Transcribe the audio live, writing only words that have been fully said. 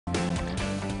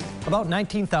About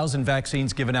 19,000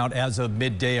 vaccines given out as of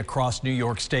midday across New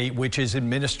York State, which is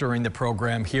administering the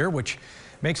program here, which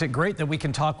makes it great that we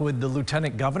can talk with the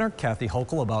Lieutenant Governor, Kathy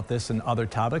Hochul, about this and other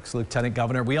topics. Lieutenant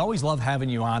Governor, we always love having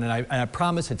you on, and I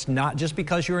promise it's not just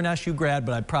because you're an SU grad,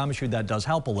 but I promise you that does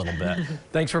help a little bit.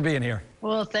 Thanks for being here.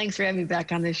 Well, thanks for having me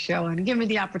back on this show and giving me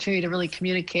the opportunity to really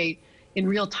communicate in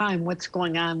real time what's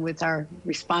going on with our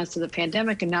response to the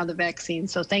pandemic and now the vaccine.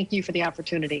 So thank you for the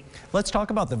opportunity. Let's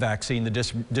talk about the vaccine,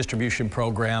 the distribution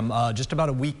program. Just about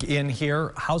a week in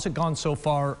here. How's it gone so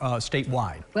far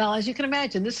statewide? Well, as you can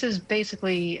imagine, this is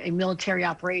basically a military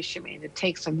operation. I mean, it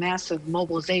takes a massive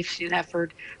mobilization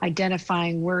effort,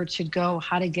 identifying where it should go,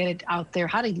 how to get it out there,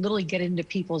 how to literally get it into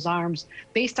people's arms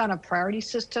based on a priority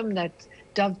system that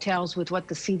dovetails with what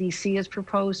the CDC has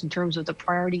proposed in terms of the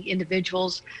priority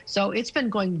individuals. So it's been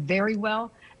going very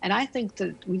well. And I think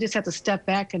that we just have to step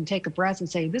back and take a breath and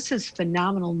say, this is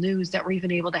phenomenal news that we're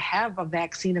even able to have a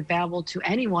vaccine available to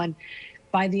anyone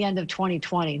by the end of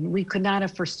 2020. We could not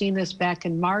have foreseen this back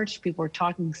in March. People were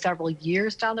talking several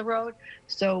years down the road.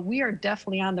 So we are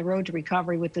definitely on the road to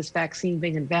recovery with this vaccine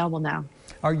being available now.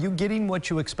 Are you getting what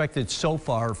you expected so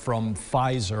far from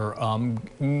Pfizer?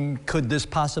 Could this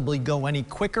possibly go any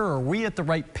quicker, or are we at the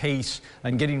right pace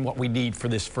and getting what we need for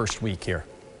this first week here?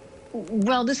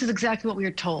 Well, this is exactly what we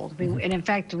were told. And in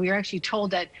fact, we were actually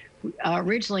told that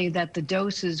originally that the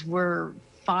doses were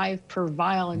 5 per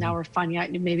vial, and now we're finding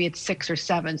out maybe it's 6 or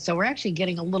 7. So we're actually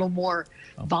getting a little more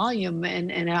volume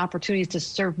and opportunities to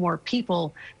serve more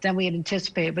people than we had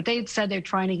anticipated. But they had said they're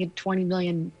trying to get 20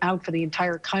 million out for the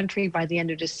entire country by the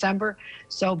end of December.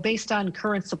 So based on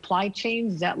current supply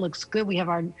chains, that looks good.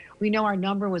 We know our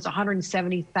number was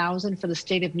 170,000 for the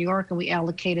state of New York, and we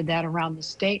allocated that around the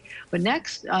state. But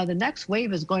next, the next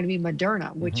wave is going to be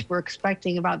Moderna, which we're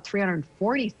expecting about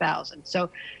 340,000. So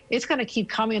it's going to keep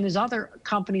coming. There's other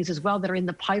companies as well that are in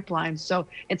the pipeline. So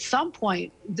at some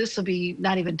point, this will be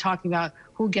not even talking about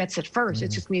who gets it first.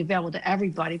 It's just going to be available to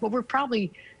everybody. But we're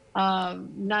probably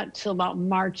not till about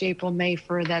March, April, May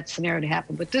for that scenario to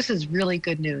happen. But this is really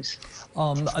good news.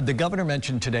 The governor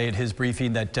mentioned today at his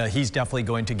briefing that he's definitely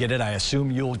going to get it. I assume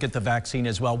you'll get the vaccine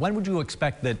as well. When would you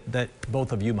expect that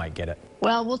both of you might get it?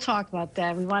 Well, we'll talk about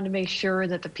that. We want to make sure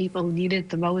that the people who need it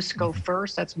the most go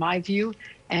first. That's my view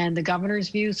and the governor's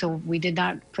view. So we did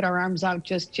not put our arms out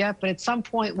just yet. But at some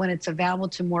point when it's available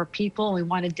to more people, we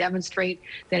want to demonstrate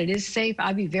that it is safe.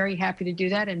 I'd be very happy to do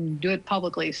that and do it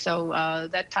publicly. So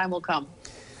that time will come.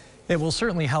 It will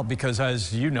certainly help because,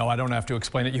 as you know, I don't have to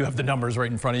explain it. You have the numbers right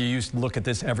in front of you. You look at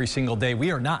this every single day.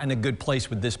 We are not in a good place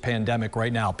with this pandemic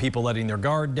right now. People letting their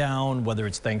guard down, whether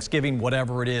it's Thanksgiving,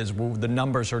 whatever it is, the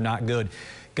numbers are not good.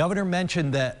 Governor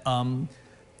mentioned that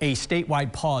a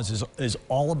statewide pause is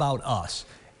all about us.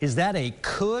 Is that a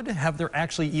could? Have there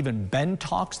actually even been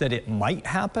talks that it might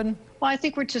happen? Well, I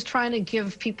think we're just trying to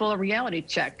give people a reality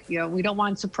check. You know, we don't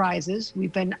want surprises.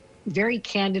 We've been very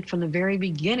candid from the very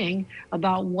beginning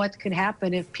about what could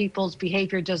happen if people's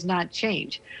behavior does not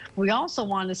change. We also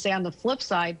want to say on the flip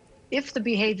side, if the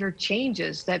behavior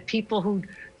changes, that people who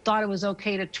thought it was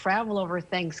okay to travel over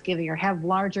Thanksgiving or have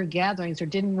larger gatherings or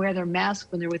didn't wear their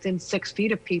mask when they're within 6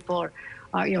 feet of people, or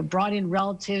brought in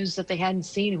relatives that they hadn't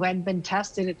seen who hadn't been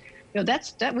tested,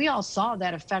 that we all saw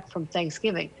that effect from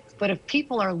Thanksgiving. But if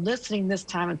people are listening this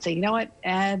time and say, you know what,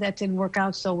 that didn't work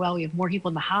out so well, we have more people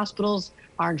in the hospitals,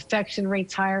 our infection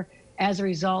rate's higher. As a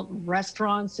result,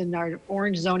 restaurants in our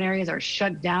orange zone areas are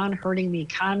shut down, hurting the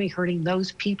economy, hurting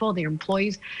those people, their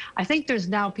employees. I think there's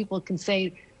now people can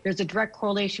say there's a direct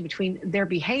correlation between their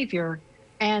behavior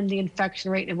and the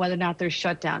infection rate and whether or not they're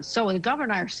shut down. So the governor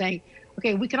and I are saying,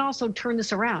 okay, we can also turn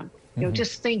this around.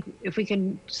 Just think if we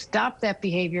can stop that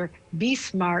behavior, be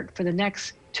smart for the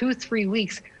next 2-3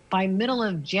 weeks. By middle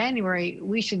of January,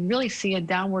 we should really see a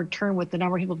downward turn with the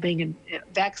number of people being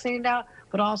vaccinated now,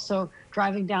 but also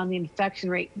driving down the infection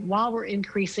rate while we're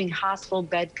increasing hospital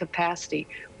bed capacity.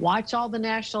 Watch all the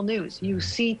national news. You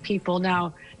see people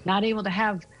now not able to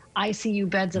have ICU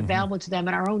beds available to them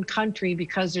in our own country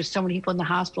because there's so many people in the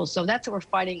hospital. So that's what we're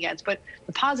fighting against. But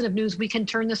the positive news, we can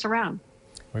turn this around.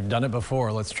 We've done it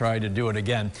before. Let's try to do it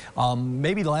again.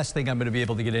 Maybe the last thing I'm going to be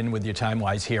able to get in with you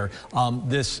time-wise here,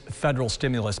 this federal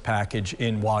stimulus package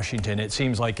in Washington, it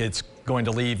seems like it's going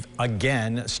to leave,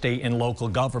 again, state and local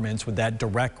governments with that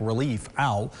direct relief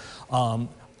out.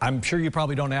 I'm sure you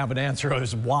probably don't have an answer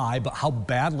as why, but how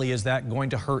badly is that going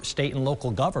to hurt state and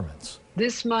local governments?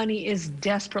 This money is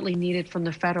desperately needed from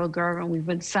the federal government. We've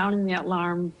been sounding the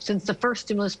alarm since the first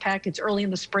stimulus package early in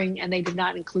the spring, and they did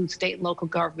not include state and local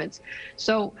governments.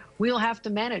 So we'll have to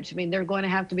manage. I mean, there are going to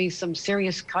have to be some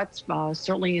serious cuts,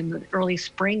 certainly in the early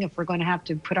spring, if we're going to have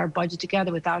to put our budget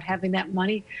together without having that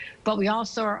money. But we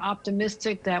also are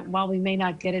optimistic that while we may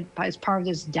not get it as part of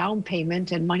this down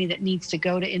payment and money that needs to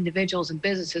go to individuals and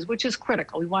businesses, which is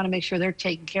critical, we want to make sure they're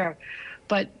taken care of.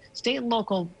 But state and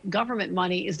local government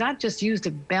money is not just used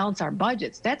to balance our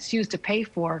budgets. That's used to pay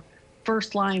for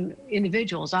first-line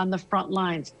individuals on the front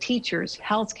lines, teachers,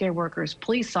 healthcare workers,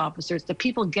 police officers, the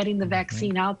people getting the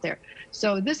vaccine out there.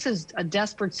 So this is a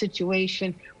desperate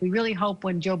situation. We really hope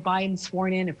when Joe Biden's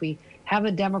sworn in, if we have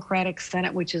a Democratic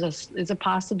Senate, which is a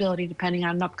possibility depending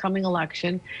on an upcoming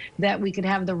election, that we could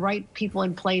have the right people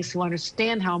in place who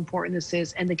understand how important this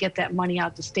is and to get that money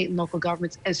out to state and local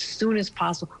governments as soon as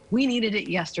possible. We needed it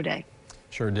yesterday.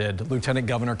 Sure did. Lieutenant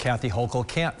Governor Kathy Hochul,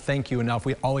 can't thank you enough.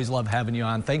 We always love having you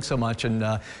on. Thanks so much,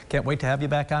 and can't wait to have you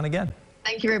back on again.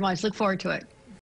 Thank you very much. Look forward to it.